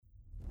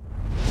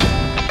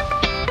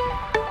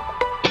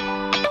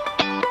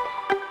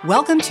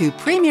Welcome to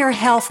Premier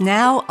Health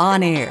Now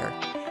on air.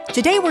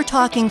 Today we're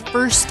talking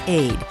first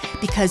aid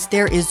because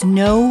there is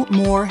no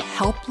more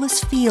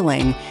helpless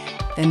feeling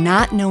than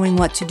not knowing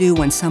what to do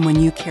when someone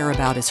you care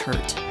about is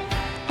hurt.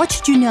 What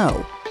should you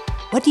know?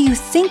 What do you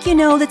think you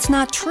know that's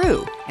not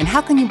true? And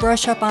how can you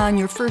brush up on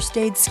your first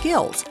aid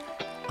skills?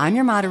 I'm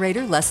your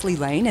moderator, Leslie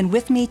Lane, and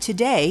with me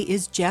today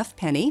is Jeff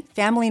Penny,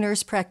 family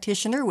nurse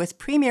practitioner with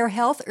Premier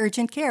Health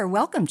Urgent Care.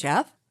 Welcome,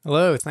 Jeff.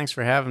 Hello, thanks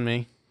for having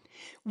me.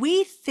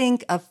 We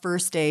think of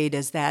first aid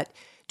as that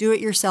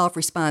do-it-yourself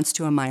response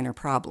to a minor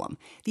problem.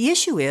 The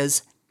issue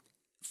is,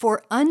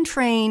 for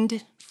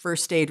untrained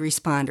first aid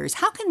responders,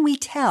 how can we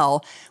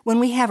tell when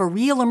we have a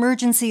real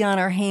emergency on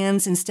our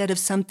hands instead of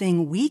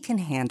something we can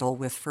handle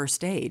with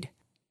first aid?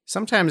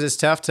 Sometimes it's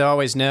tough to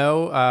always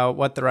know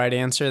what the right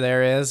answer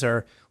there is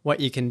or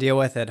what you can deal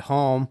with at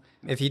home.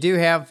 If you do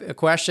have a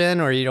question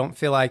or you don't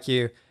feel like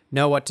you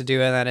know what to do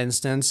in that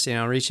instance,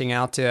 reaching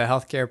out to a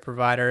healthcare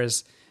provider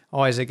is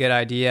always a good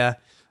idea.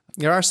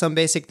 There are some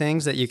basic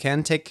things that you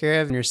can take care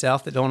of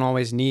yourself that don't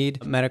always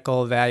need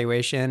medical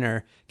evaluation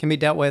or can be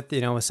dealt with,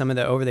 with some of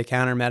the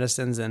over-the-counter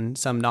medicines and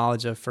some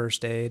knowledge of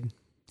first aid.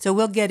 So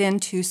we'll get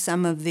into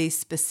some of these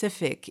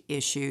specific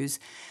issues,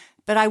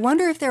 but I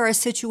wonder if there are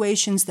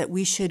situations that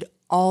we should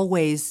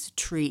always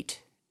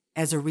treat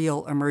as a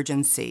real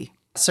emergency.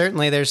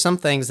 Certainly, there's some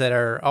things that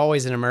are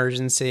always an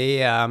emergency.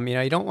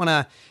 You don't want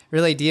to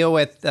really deal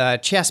with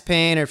chest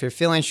pain, or if you're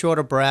feeling short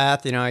of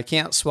breath, you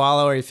can't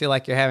swallow, or you feel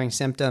like you're having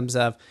symptoms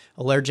of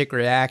allergic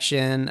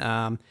reaction.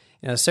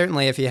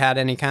 Certainly if you had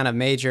any kind of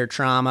major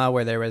trauma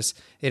where there was,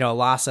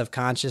 loss of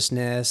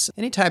consciousness,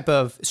 any type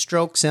of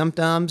stroke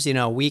symptoms,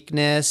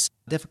 weakness,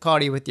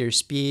 difficulty with your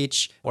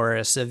speech, or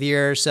a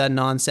severe sudden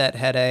onset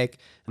headache,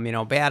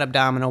 bad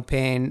abdominal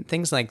pain,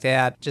 things like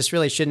that just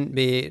really shouldn't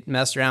be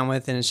messed around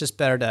with, and it's just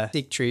better to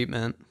seek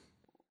treatment.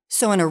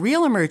 So in a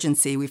real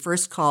emergency, we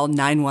first call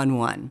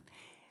 911.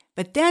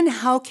 But then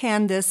how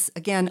can this,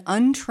 again,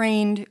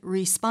 untrained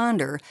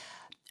responder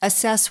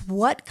assess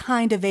what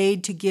kind of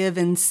aid to give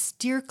and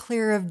steer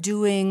clear of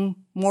doing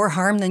more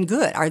harm than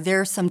good? Are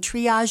there some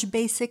triage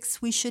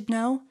basics we should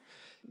know?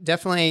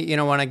 Definitely,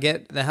 want to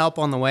get the help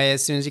on the way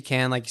as soon as you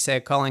can, like you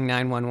said, calling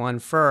 911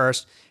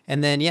 first.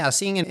 And then,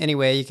 seeing in any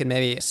way you can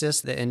maybe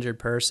assist the injured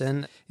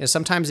person.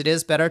 Sometimes it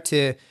is better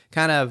to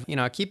kind of,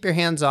 keep your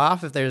hands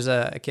off if there's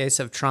a case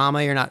of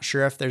trauma. You're not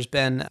sure if there's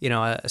been,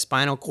 a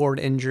spinal cord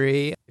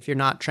injury. If you're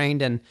not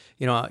trained in,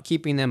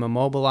 keeping them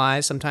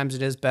immobilized, sometimes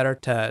it is better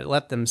to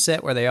let them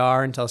sit where they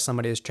are until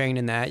somebody is trained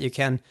in that. You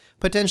can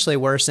potentially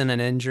worsen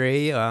an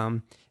injury.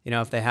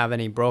 If they have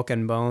any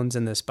broken bones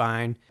in the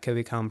spine, it could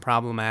become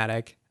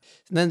problematic.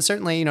 And then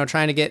certainly,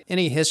 trying to get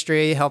any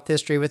health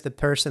history with the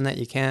person that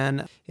you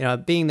can,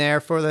 being there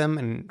for them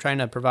and trying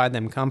to provide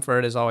them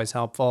comfort is always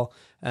helpful.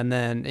 And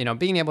then,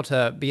 being able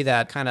to be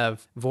that kind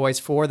of voice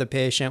for the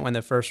patient when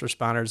the first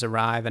responders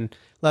arrive and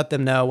let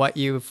them know what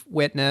you've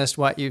witnessed,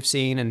 what you've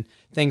seen, and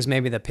things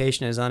maybe the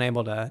patient is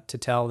unable to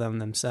tell them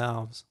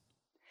themselves.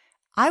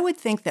 I would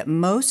think that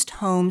most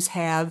homes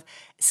have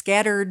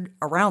scattered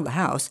around the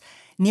house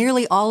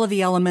nearly all of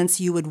the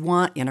elements you would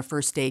want in a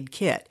first aid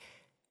kit.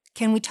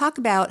 Can we talk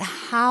about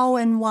how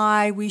and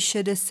why we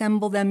should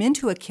assemble them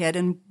into a kit,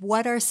 and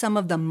what are some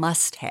of the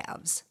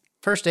must-haves?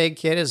 First aid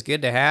kit is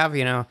good to have,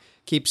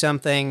 keep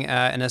something in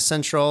a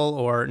central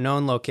or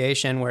known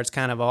location where it's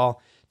kind of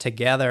all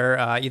together,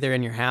 either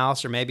in your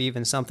house or maybe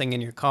even something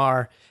in your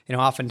car.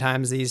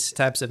 Oftentimes these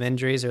types of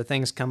injuries or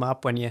things come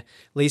up when you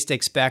least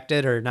expect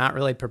it or not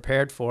really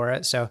prepared for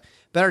it. So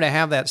better to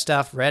have that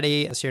stuff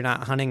ready so you're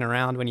not hunting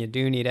around when you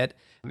do need it.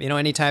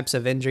 Any types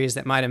of injuries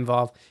that might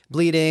involve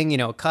bleeding,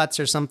 cuts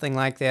or something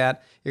like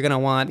that, you're going to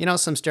want,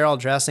 some sterile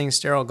dressings,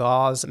 sterile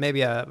gauze,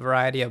 maybe a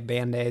variety of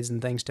Band-Aids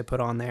and things to put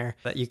on there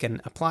that you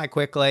can apply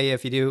quickly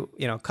if you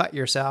do, cut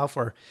yourself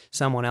or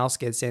someone else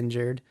gets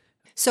injured.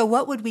 So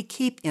what would we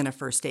keep in a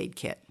first aid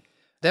kit?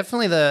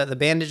 Definitely the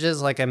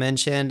bandages, like I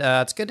mentioned.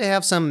 It's good to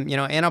have some,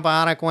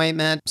 antibiotic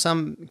ointment,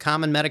 some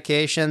common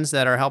medications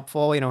that are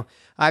helpful,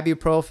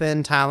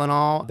 ibuprofen,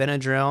 Tylenol,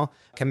 Benadryl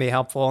can be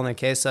helpful in the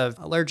case of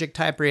allergic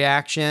type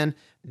reaction.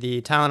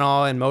 The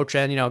Tylenol and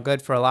Motrin,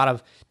 good for a lot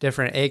of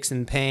different aches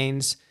and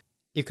pains.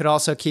 You could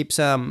also keep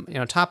some,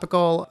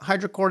 topical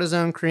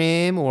hydrocortisone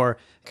cream or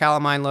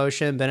calamine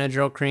lotion,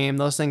 Benadryl cream.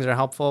 Those things are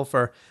helpful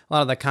for a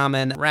lot of the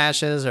common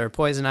rashes or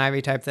poison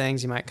ivy type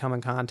things you might come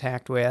in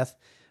contact with.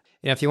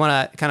 If you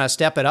want to kind of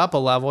step it up a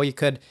level, you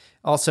could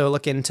also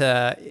look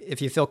into,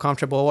 if you feel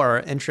comfortable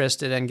or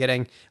interested in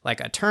getting like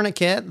a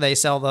tourniquet. They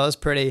sell those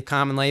pretty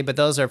commonly, but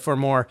those are for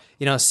more,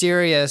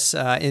 serious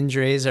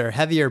injuries or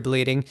heavier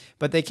bleeding,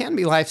 but they can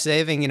be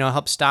life-saving,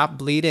 help stop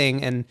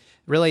bleeding. And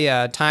really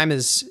time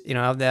is,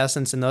 of the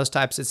essence in those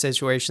types of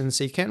situations.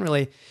 So you can't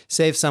really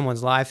save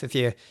someone's life if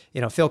you,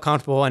 feel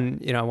comfortable and,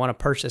 want to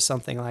purchase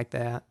something like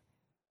that.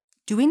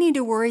 Do we need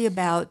to worry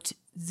about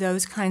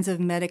those kinds of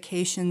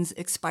medications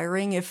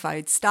expiring if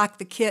I stock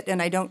the kit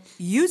and I don't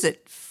use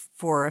it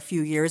for a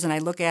few years and I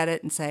look at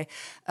it and say,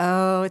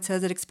 oh, it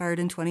says it expired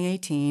in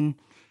 2018?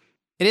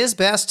 It is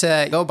best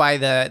to go by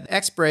the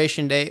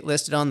expiration date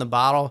listed on the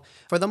bottle.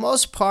 For the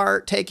most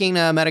part, taking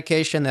a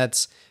medication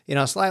that's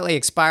slightly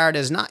expired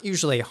is not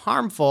usually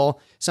harmful.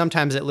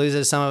 Sometimes it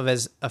loses some of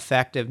its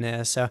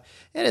effectiveness. So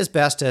it is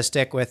best to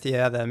stick with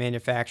the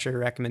manufacturer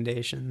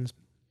recommendations.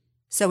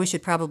 So we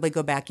should probably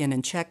go back in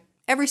and check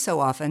every so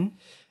often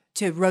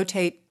to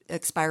rotate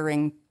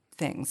expiring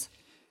things.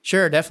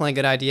 Sure, definitely a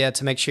good idea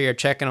to make sure you're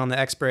checking on the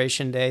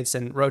expiration dates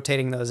and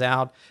rotating those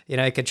out.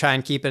 You could try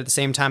and keep it at the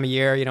same time of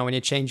year, when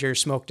you change your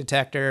smoke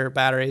detector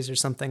batteries or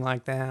something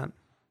like that.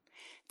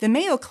 The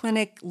Mayo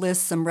Clinic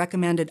lists some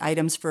recommended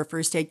items for a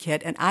first aid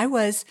kit, and I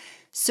was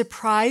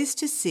surprised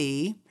to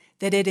see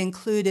that it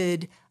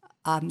included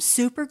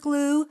super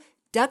glue,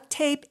 duct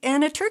tape,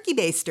 and a turkey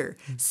baster.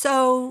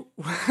 So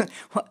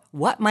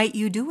what might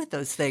you do with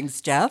those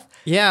things, Jeff?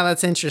 Yeah,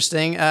 that's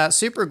interesting.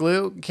 Super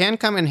glue can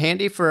come in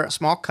handy for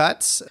small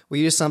cuts. We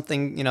use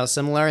something,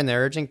 similar in the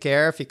urgent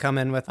care. If you come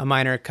in with a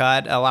minor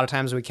cut, a lot of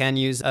times we can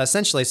use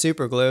essentially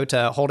super glue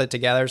to hold it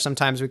together.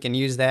 Sometimes we can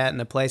use that in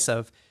the place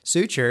of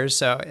sutures.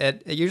 So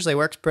it usually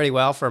works pretty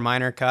well for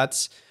minor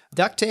cuts.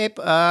 Duct tape,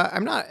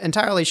 I'm not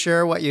entirely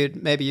sure what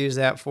you'd maybe use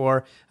that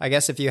for. I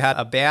guess if you had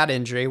a bad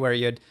injury where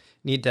you'd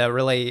need to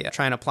really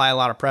try and apply a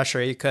lot of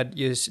pressure, you could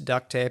use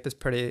duct tape. It's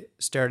pretty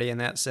sturdy in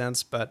that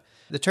sense. But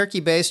the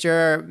turkey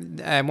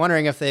baster, I'm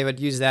wondering if they would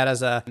use that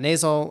as a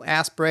nasal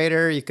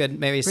aspirator. You could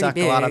maybe suck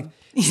a lot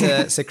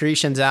of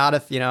secretions out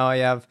if you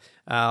have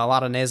a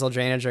lot of nasal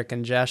drainage or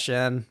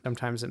congestion.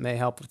 Sometimes it may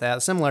help with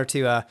that, similar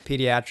to a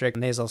pediatric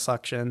nasal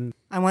suction.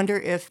 I wonder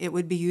if it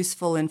would be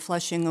useful in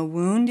flushing a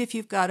wound if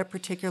you've got a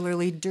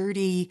particularly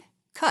dirty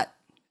cut.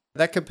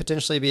 That could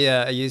potentially be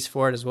a use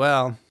for it as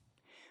well.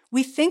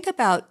 We think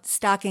about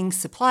stocking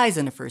supplies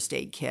in a first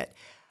aid kit,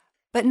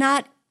 but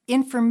not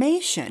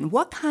information.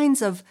 What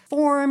kinds of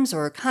forms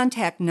or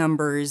contact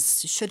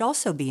numbers should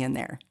also be in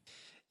there?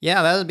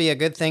 Yeah, that would be a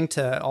good thing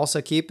to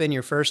also keep in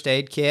your first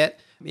aid kit.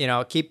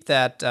 Keep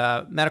that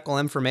medical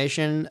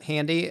information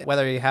handy,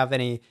 whether you have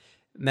any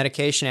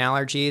medication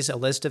allergies, a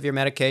list of your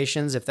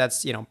medications. If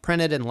that's,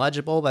 printed and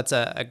legible, that's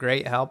a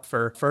great help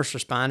for first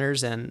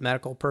responders and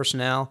medical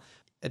personnel.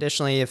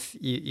 Additionally, if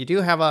you do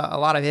have a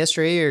lot of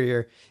history or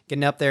you're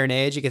getting up there in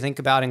age, you can think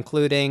about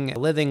including a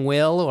living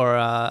will or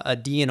a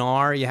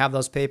DNR. You have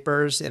those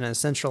papers in a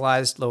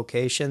centralized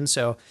location.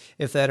 So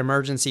if that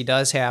emergency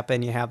does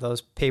happen, you have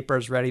those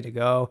papers ready to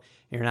go.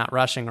 You're not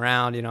rushing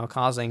around,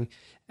 causing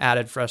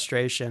added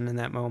frustration in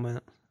that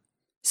moment.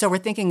 So we're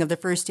thinking of the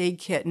first aid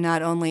kit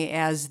not only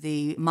as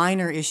the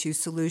minor issue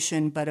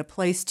solution, but a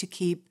place to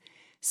keep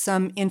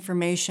some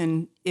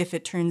information if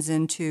it turns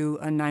into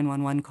a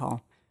 911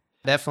 call.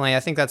 Definitely. I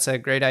think that's a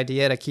great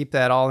idea to keep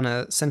that all in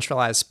a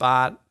centralized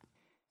spot.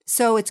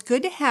 So it's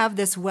good to have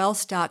this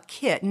well-stocked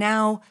kit.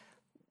 Now,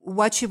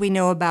 what should we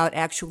know about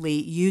actually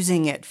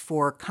using it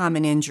for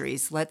common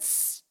injuries?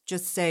 Let's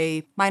just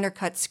say minor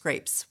cut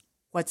scrapes.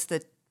 What's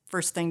the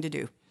first thing to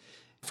do?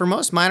 For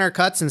most minor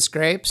cuts and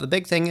scrapes, the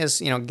big thing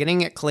is,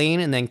 getting it clean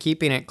and then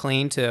keeping it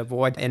clean to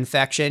avoid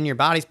infection. Your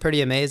body's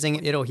pretty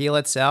amazing. It'll heal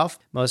itself.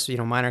 Most,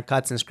 minor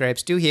cuts and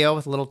scrapes do heal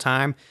with a little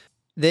time.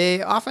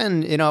 They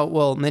often,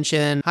 will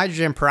mention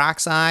hydrogen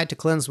peroxide to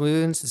cleanse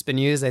wounds. It's been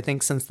used, I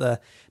think, since the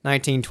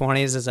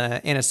 1920s as an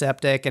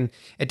antiseptic, and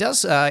it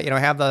does,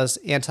 have those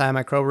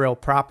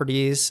antimicrobial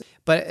properties.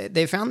 But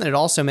they found that it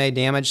also may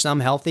damage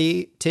some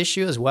healthy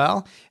tissue as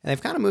well, and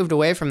they've kind of moved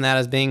away from that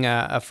as being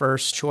a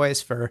first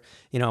choice for,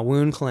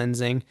 wound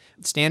cleansing.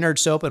 Standard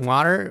soap and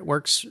water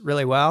works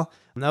really well.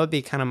 That would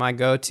be kind of my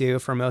go-to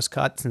for most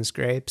cuts and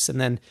scrapes. And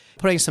then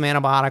putting some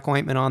antibiotic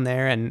ointment on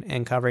there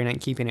and covering it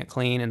and keeping it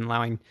clean and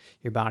allowing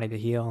your body to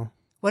heal.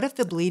 What if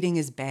the bleeding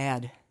is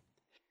bad?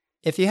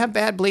 If you have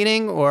bad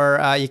bleeding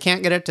or you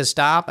can't get it to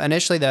stop,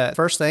 initially the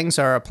first things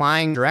are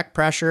applying direct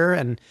pressure.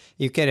 And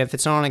you can, if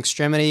it's on an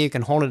extremity, you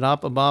can hold it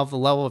up above the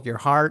level of your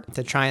heart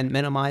to try and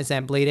minimize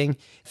that bleeding.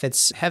 If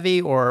it's heavy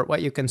or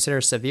what you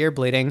consider severe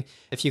bleeding,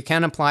 if you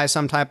can apply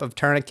some type of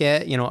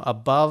tourniquet,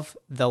 above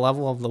the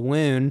level of the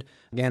wound,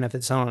 again, if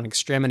it's on an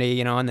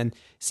extremity, and then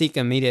seek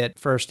immediate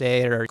first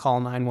aid or call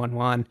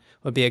 911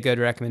 would be a good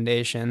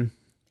recommendation.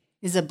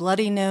 Is a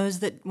bloody nose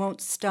that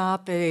won't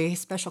stop a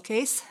special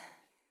case?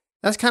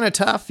 That's kind of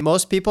tough.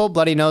 Most people,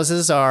 bloody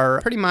noses are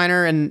pretty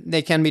minor and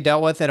they can be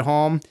dealt with at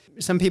home.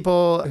 Some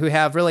people who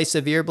have really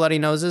severe bloody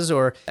noses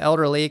or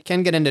elderly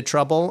can get into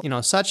trouble.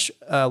 Such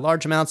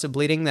large amounts of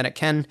bleeding that it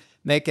can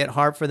make it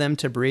hard for them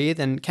to breathe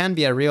and can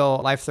be a real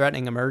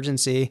life-threatening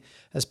emergency,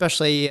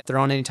 especially if they're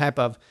on any type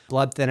of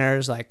blood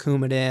thinners like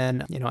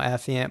Coumadin,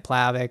 Effient,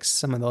 Plavix,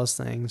 some of those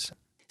things.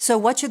 So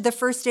what should the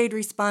first aid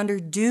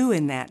responder do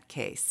in that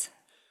case?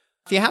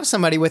 If you have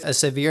somebody with a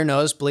severe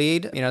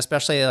nosebleed,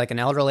 especially like an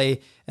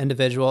elderly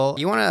individual,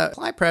 you want to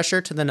apply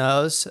pressure to the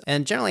nose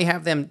and generally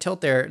have them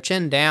tilt their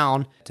chin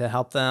down to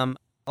help them.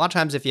 A lot of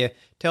times if you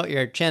tilt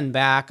your chin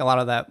back, a lot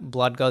of that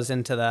blood goes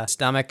into the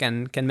stomach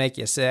and can make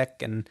you sick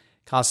and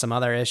cause some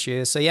other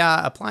issues. So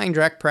yeah, applying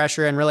direct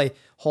pressure and really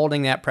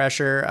holding that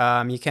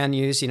pressure. You can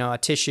use, a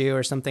tissue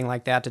or something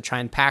like that to try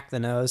and pack the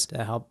nose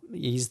to help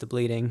ease the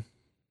bleeding.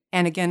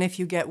 And again, if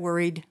you get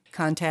worried,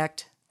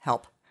 contact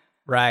help.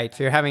 Right. If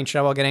you're having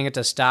trouble getting it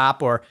to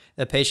stop, or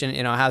the patient,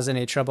 has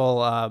any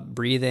trouble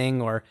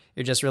breathing, or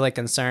you're just really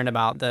concerned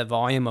about the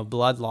volume of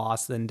blood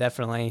loss, then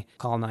definitely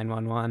call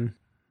 911.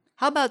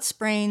 How about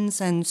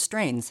sprains and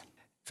strains?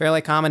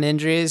 Fairly common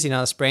injuries,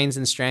 sprains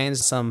and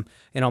strains, some,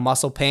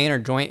 muscle pain or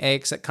joint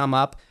aches that come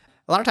up.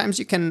 A lot of times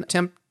you can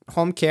attempt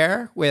home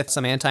care with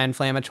some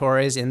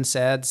anti-inflammatories,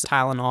 NSAIDs,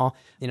 Tylenol.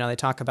 They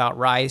talk about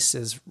RICE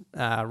is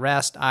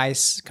rest,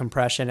 ice,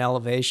 compression,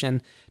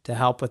 elevation to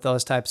help with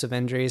those types of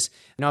injuries.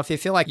 If you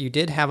feel like you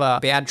did have a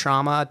bad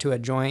trauma to a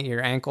joint,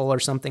 your ankle or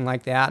something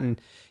like that, and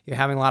you're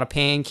having a lot of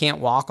pain, can't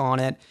walk on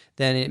it,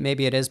 then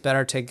maybe it is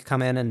better to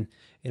come in and,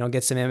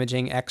 get some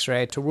imaging,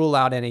 x-ray to rule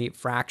out any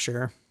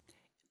fracture.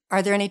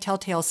 Are there any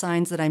telltale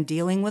signs that I'm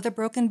dealing with a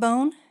broken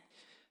bone?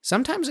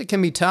 Sometimes it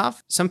can be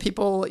tough. Some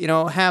people,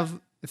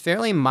 have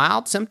fairly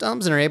mild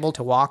symptoms and are able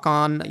to walk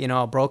on,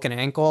 a broken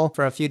ankle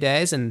for a few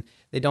days, and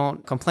they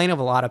don't complain of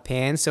a lot of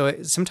pain.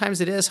 So sometimes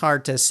it is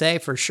hard to say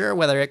for sure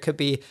whether it could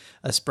be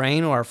a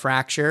sprain or a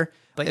fracture.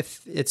 But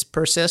if it's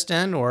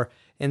persistent or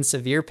in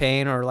severe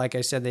pain, or like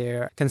I said,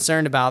 they're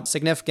concerned about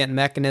significant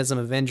mechanism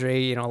of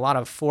injury, a lot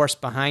of force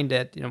behind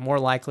it, more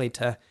likely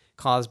to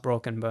cause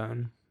broken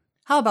bone.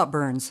 How about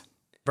burns?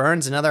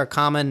 Burns, another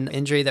common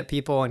injury that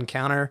people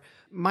encounter.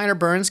 Minor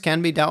burns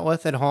can be dealt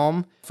with at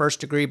home.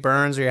 First-degree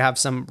burns, where you have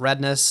some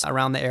redness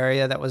around the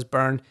area that was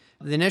burned.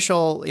 The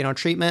initial,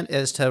 treatment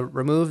is to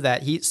remove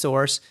that heat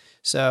source.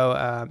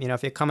 So,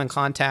 if you come in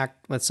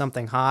contact with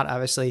something hot,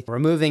 obviously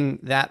removing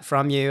that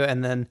from you,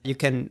 and then you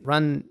can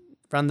run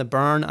the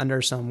burn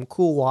under some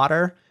cool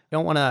water. You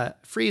don't want to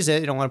freeze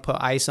it. You don't want to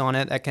put ice on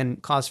it. That can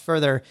cause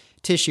further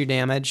tissue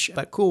damage,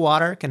 but cool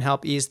water can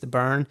help ease the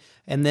burn.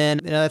 And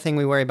then another thing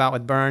we worry about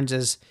with burns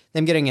is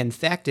them getting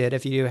infected.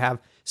 If you have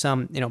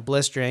some,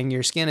 blistering,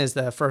 your skin is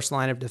the first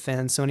line of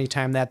defense. So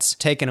anytime that's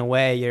taken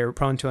away, you're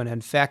prone to an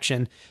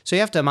infection. So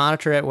you have to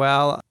monitor it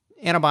well.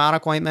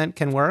 Antibiotic ointment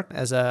can work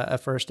as a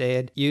first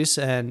aid use.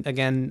 And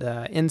again,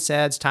 the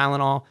NSAIDs,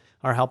 Tylenol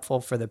are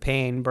helpful for the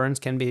pain. Burns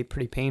can be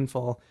pretty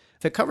painful.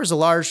 If it covers a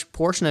large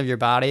portion of your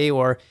body,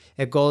 or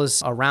it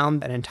goes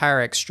around an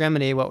entire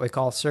extremity, what we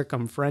call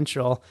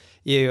circumferential,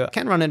 you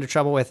can run into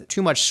trouble with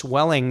too much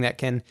swelling that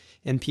can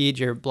impede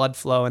your blood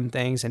flow and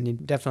things, and you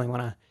definitely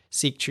want to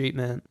seek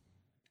treatment.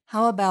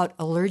 How about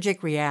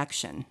allergic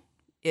reaction?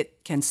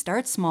 It can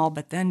start small,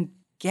 but then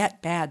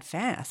get bad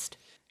fast.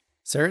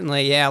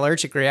 Certainly, yeah,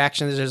 allergic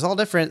reactions, there's all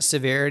different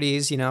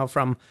severities,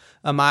 from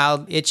a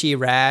mild itchy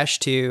rash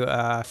to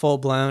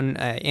full-blown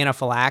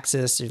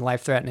anaphylaxis or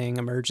life-threatening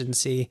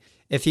emergency.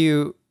 If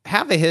you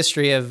have a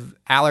history of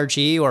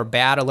allergy or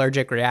bad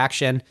allergic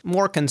reaction,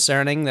 more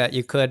concerning that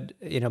you could,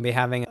 be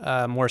having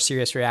a more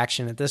serious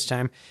reaction at this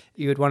time,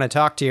 you would want to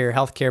talk to your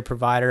healthcare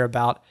provider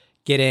about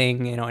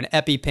getting, an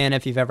EpiPen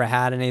if you've ever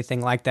had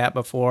anything like that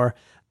before.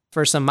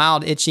 For some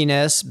mild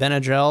itchiness,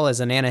 Benadryl is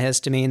an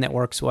antihistamine that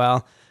works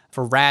well.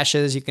 For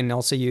rashes, you can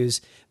also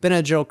use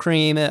Benadryl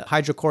cream,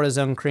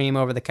 hydrocortisone cream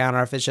over the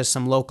counter if it's just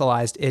some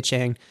localized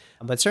itching.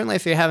 But certainly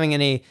if you're having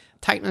any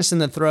tightness in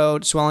the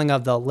throat, swelling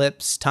of the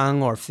lips,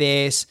 tongue, or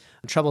face,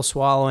 trouble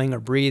swallowing or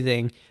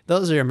breathing,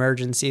 those are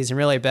emergencies, and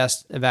really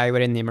best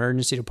evaluated in the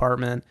emergency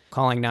department,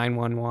 calling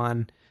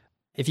 911.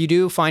 If you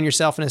do find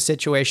yourself in a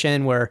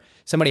situation where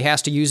somebody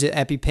has to use an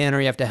EpiPen,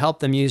 or you have to help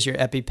them use your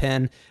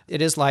EpiPen,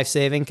 it is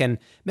life-saving, can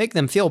make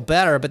them feel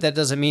better, but that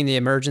doesn't mean the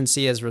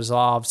emergency is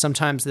resolved.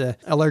 Sometimes the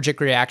allergic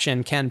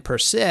reaction can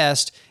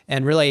persist,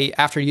 and really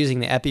after using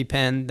the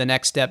EpiPen, the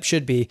next step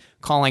should be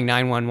calling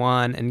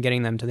 911 and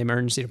getting them to the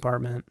emergency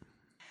department.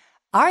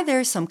 Are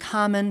there some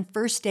common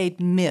first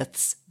aid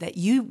myths that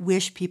you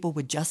wish people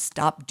would just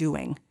stop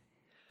doing?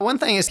 One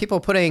thing is people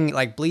putting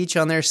like bleach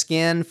on their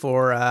skin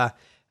for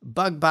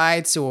bug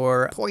bites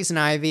or poison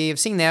ivy. I've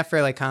seen that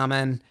fairly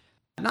common.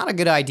 Not a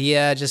good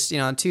idea, just,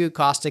 too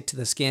caustic to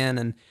the skin.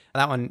 And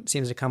that one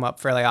seems to come up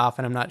fairly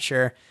often. I'm not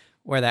sure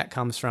where that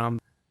comes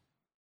from.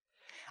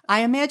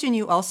 I imagine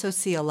you also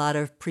see a lot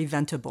of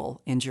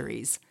preventable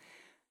injuries.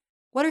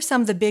 What are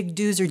some of the big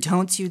do's or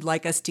don'ts you'd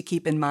like us to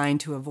keep in mind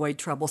to avoid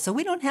trouble so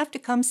we don't have to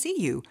come see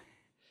you?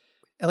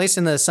 At least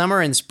in the summer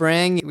and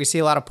spring, we see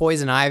a lot of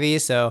poison ivy,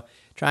 so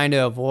trying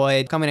to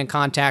avoid coming in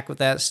contact with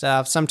that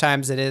stuff.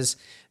 Sometimes it is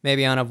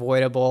maybe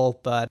unavoidable,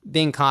 but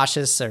being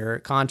cautious or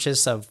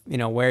conscious of,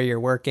 where you're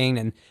working,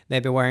 and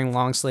maybe wearing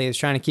long sleeves,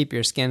 trying to keep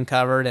your skin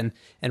covered and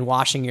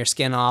washing your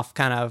skin off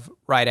kind of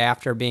right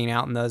after being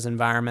out in those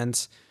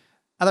environments.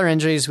 Other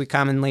injuries we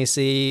commonly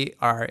see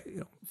are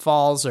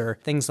falls or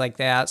things like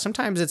that.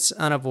 Sometimes it's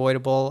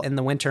unavoidable in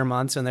the winter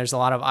months when there's a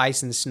lot of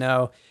ice and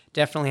snow.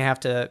 Definitely have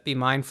to be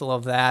mindful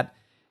of that.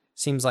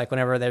 Seems like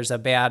whenever there's a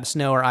bad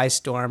snow or ice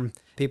storm,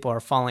 people are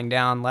falling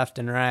down left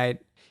and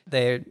right.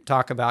 They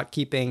talk about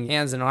keeping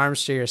hands and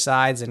arms to your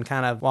sides and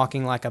kind of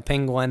walking like a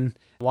penguin,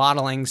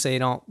 waddling so you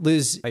don't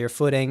lose your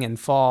footing and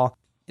fall.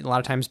 A lot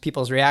of times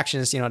people's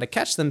reactions, to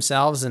catch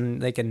themselves,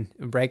 and they can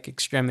break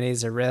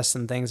extremities or wrists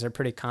and things are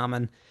pretty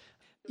common.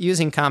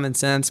 Using common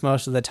sense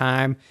most of the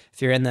time.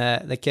 If you're in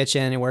the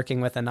kitchen and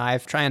working with a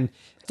knife, try and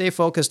stay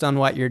focused on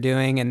what you're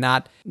doing and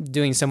not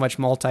doing so much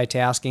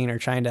multitasking or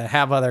trying to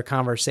have other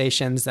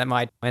conversations that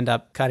might end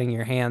up cutting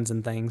your hands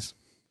and things.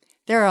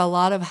 There are a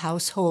lot of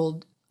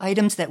household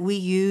items that we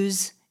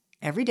use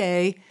every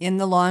day in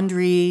the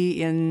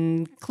laundry,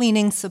 in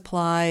cleaning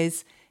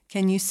supplies.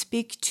 Can you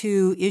speak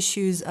to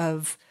issues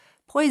of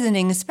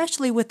poisoning,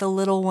 especially with the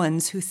little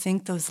ones who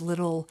think those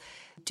little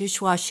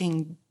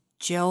dishwashing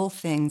gel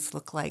things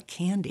look like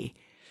candy?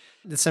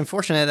 It's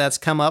unfortunate that's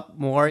come up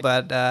more,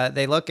 but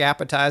they look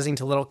appetizing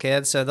to little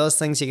kids. So those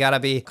things you got to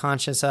be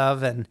conscious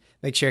of and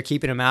make sure you're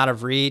keeping them out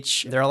of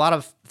reach. There are a lot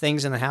of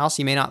things in the house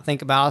you may not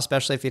think about,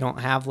 especially if you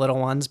don't have little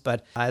ones.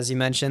 But as you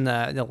mentioned,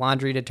 the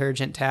laundry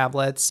detergent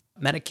tablets,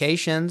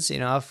 medications,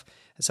 if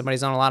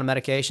somebody's on a lot of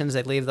medications,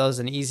 they leave those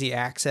in easy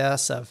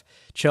access of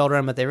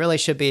children, but they really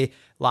should be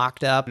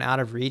locked up and out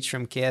of reach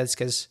from kids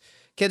because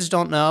kids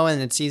don't know,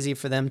 and it's easy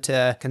for them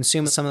to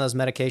consume some of those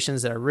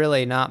medications that are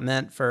really not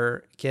meant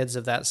for kids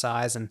of that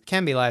size and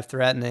can be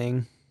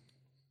life-threatening.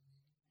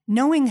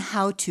 Knowing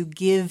how to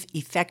give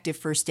effective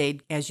first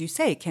aid, as you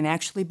say, can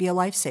actually be a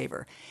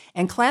lifesaver.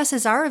 And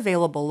classes are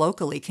available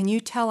locally. Can you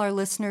tell our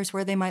listeners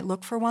where they might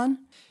look for one?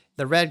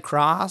 The Red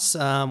Cross,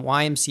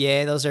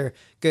 YMCA, those are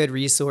good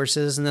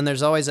resources. And then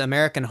there's always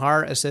American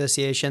Heart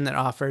Association that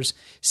offers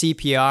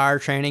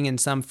CPR training and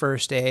some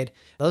first aid.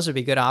 Those would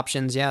be good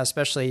options,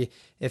 especially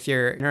if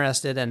you're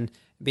interested in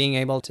being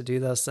able to do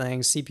those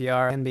things.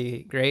 CPR can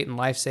be great and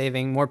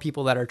life-saving. More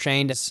people that are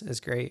trained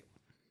is great.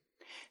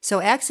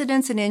 So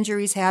accidents and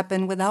injuries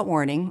happen without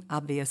warning,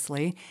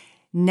 obviously.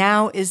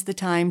 Now is the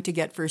time to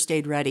get first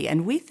aid ready.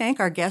 And we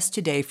thank our guest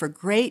today for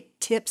great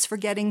tips for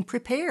getting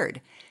prepared.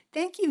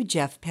 Thank you,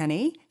 Jeff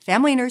Penny,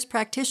 family nurse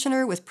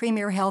practitioner with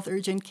Premier Health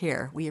Urgent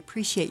Care. We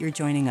appreciate your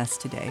joining us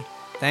today.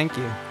 Thank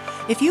you.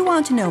 If you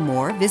want to know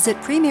more, visit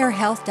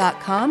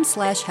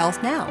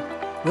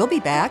premierhealth.com/healthnow. We'll be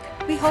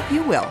back. We hope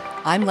you will.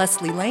 I'm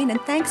Leslie Lane, and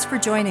thanks for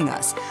joining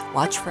us.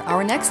 Watch for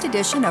our next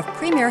edition of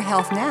Premier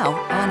Health Now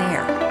on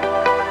air.